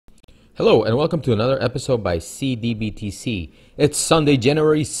Hello and welcome to another episode by CDBTC. It's Sunday,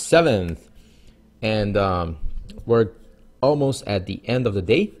 January 7th, and we're almost at the end of the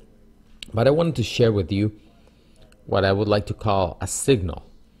day, but I wanted to share with you what I would like to call a signal.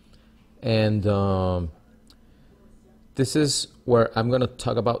 And this is where I'm going to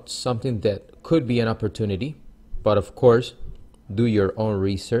talk about something that could be an opportunity, but of course, do your own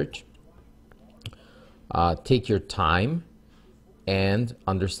research, take your time, and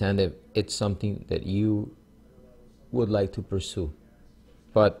understand if it's something that you would like to pursue.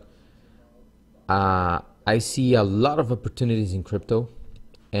 But I see a lot of opportunities in crypto,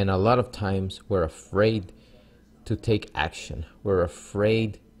 and a lot of times we're afraid to take action. We're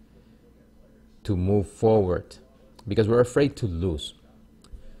afraid to move forward because we're afraid to lose.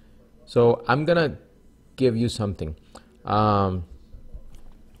 So I'm gonna give you something.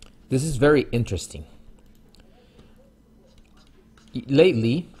 This is very interesting.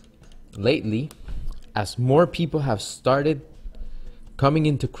 Lately, as more people have started coming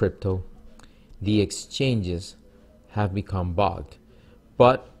into crypto, the exchanges have become bogged.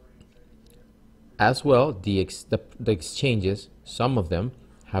 But as well, the exchanges, some of them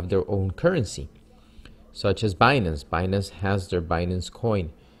have their own currency, such as Binance. Binance has their Binance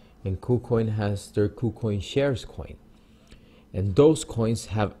coin, and Kucoin has their Kucoin shares coin. And those coins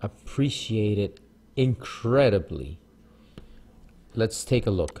have appreciated incredibly. Let's take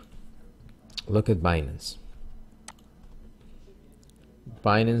a look. Look at Binance.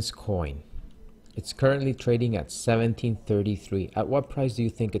 Binance coin. It's currently trading at 17.33. At what price do you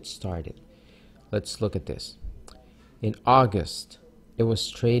think it started? Let's look at this. In August, it was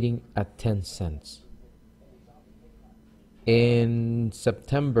trading at 10 cents. In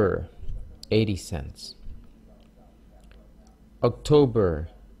September, 80 cents. October,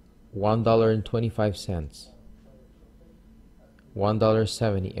 $1.25.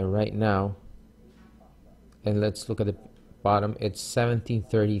 $1.70, and right now, and let's look at the bottom, it's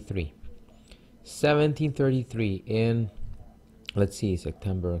 17.33. 17.33 in, let's see,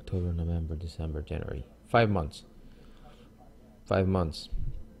 September, October, November, December, January. 5 months. 5 months.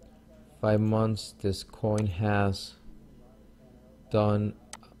 5 months, this coin has done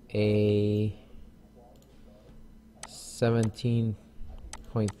a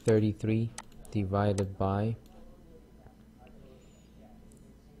 17.33 divided by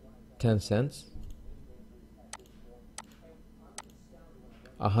 10 cents,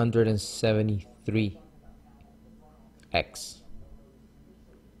 173x.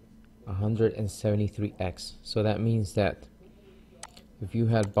 173x. So that means that if you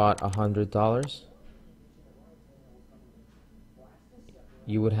had bought $100,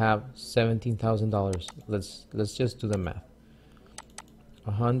 you would have $17,000. Let's just do the math.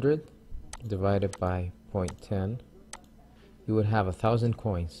 100 divided by 0.10, you would have 1,000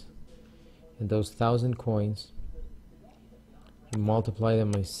 coins. And those 1,000 coins, you multiply them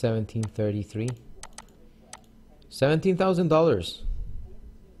by 1733, $17,000.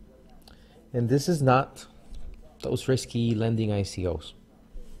 And this is not those risky lending ICOs.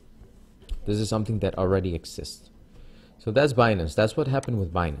 This is something that already exists. So that's Binance. That's what happened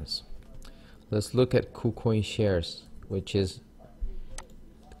with Binance. Let's look at Kucoin shares, which is,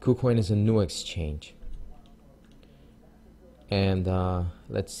 Kucoin is a new exchange. And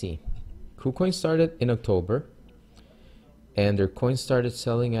let's see. Kucoin started in October, and their coin started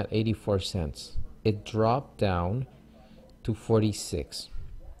selling at 84 cents. It dropped down to 46.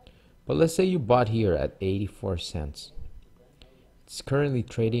 But let's say you bought here at 84 cents. It's currently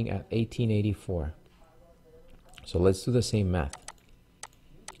trading at 18.84. So let's do the same math.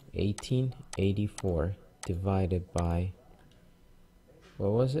 18.84 divided by,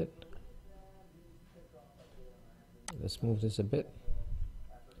 what was it? Let's move this a bit.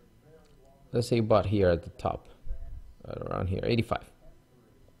 Let's say you bought here at the top, right around here,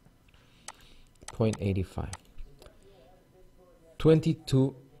 85.85.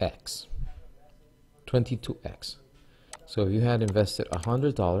 22x. 22x. So if you had invested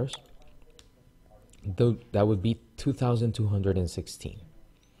 $100, that would be 2,216.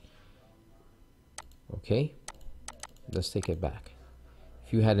 Okay, let's take it back.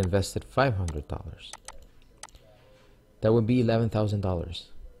 If you had invested $500, that would be $11,000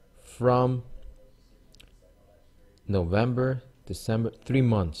 from November, December, 3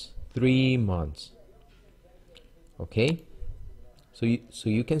 months. 3 months. Okay, so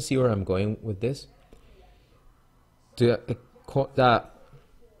you can see where I'm going with this. The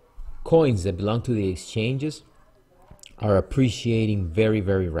coins that belong to the exchanges are appreciating very,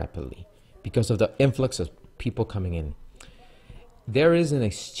 very rapidly because of the influx of people coming in. There is an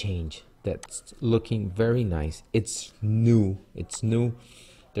exchange that's looking very nice. It's new.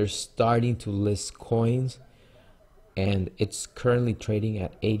 they're starting to list coins, and it's currently trading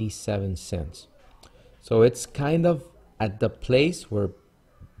at 87 cents. So it's kind of at the place where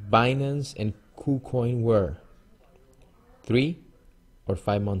Binance and Kucoin were 3 or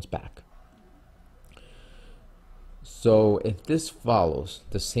 5 months back. So if this follows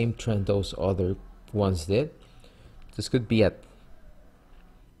the same trend those other ones did, this could be at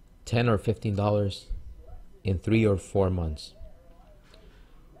 $10 or $15 in 3 or 4 months.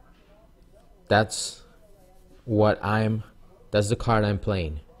 That's the card I'm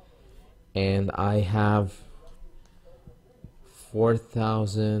playing. And I have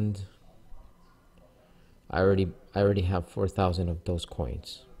 4,000. I already have 4,000 of those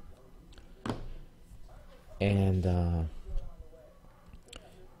coins. And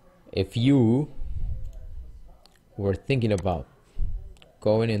if you were thinking about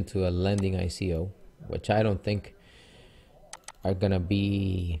going into a lending ICO, which I don't think are gonna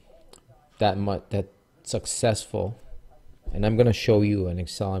be that successful, and I'm gonna show you an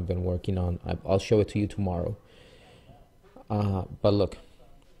Excel I've been working on. I'll show it to you tomorrow. But look,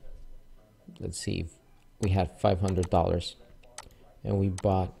 let's see. We had $500, and we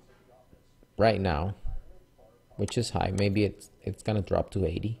bought right now, which is high. Maybe it's gonna drop to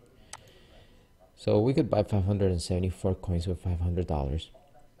 80. So we could buy 574 coins with $500,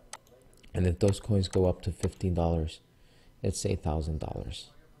 and if those coins go up to $15, it's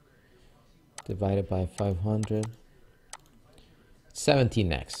 $8,000. Divided by 500,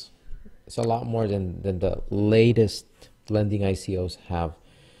 17x. It's a lot more than the latest lending ICOs have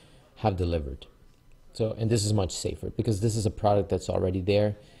delivered. So, and this is much safer because this is a product that's already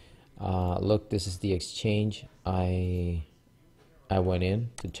there. Look, this is the exchange. I went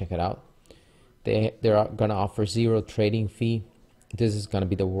in to check it out. They're gonna offer 0 trading fee. This is gonna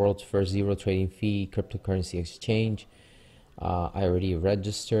be the world's first 0 trading fee cryptocurrency exchange. I already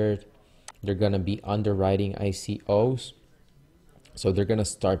registered. They're gonna be underwriting ICOs, so they're gonna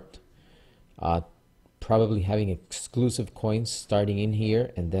start probably having exclusive coins starting in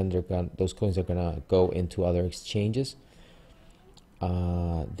here, and then those coins are gonna go into other exchanges.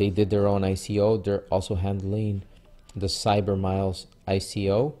 They did their own ICO. They're also handling the Cyber Miles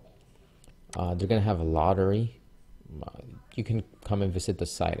ICO. They're gonna have a lottery. You can come and visit the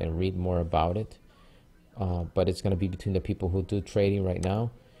site and read more about it, but it's gonna be between the people who do trading right now.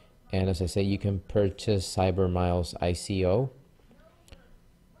 And as I say, you can purchase Cyber Miles ICO.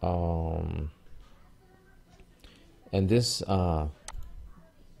 And this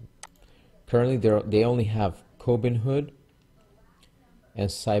currently they only have Cobinhood and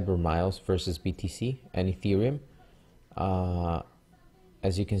Cyber Miles versus BTC and Ethereum.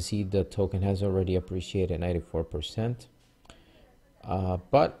 As you can see, the token has already appreciated 94%.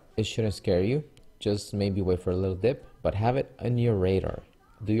 But it shouldn't scare you. Just maybe wait for a little dip, but have it on your radar.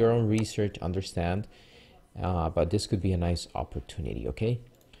 Do your own research, understand. But this could be a nice opportunity, okay?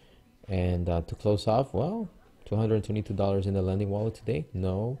 And to close off, well, $222 in the lending wallet today.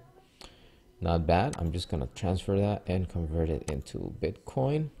 No, not bad. I'm just gonna transfer that and convert it into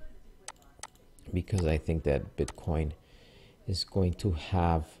Bitcoin, because I think that Bitcoin is going to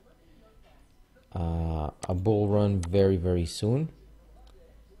have a bull run very, very soon,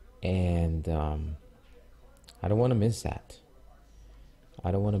 and I don't want to miss that.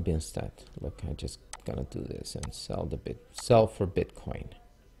 I don't want to miss that. Look, I just gonna do this and sell for Bitcoin.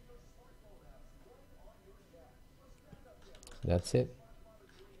 That's it.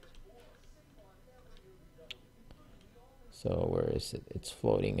 So where is it? It's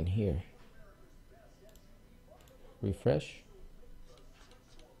floating in here. Refresh.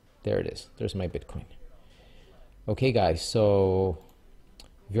 There it is. There's my Bitcoin. Okay, guys. So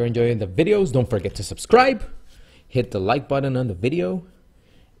if you're enjoying the videos, don't forget to subscribe. Hit the like button on the video.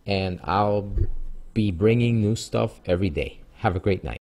 And I'll be bringing new stuff every day. Have a great night.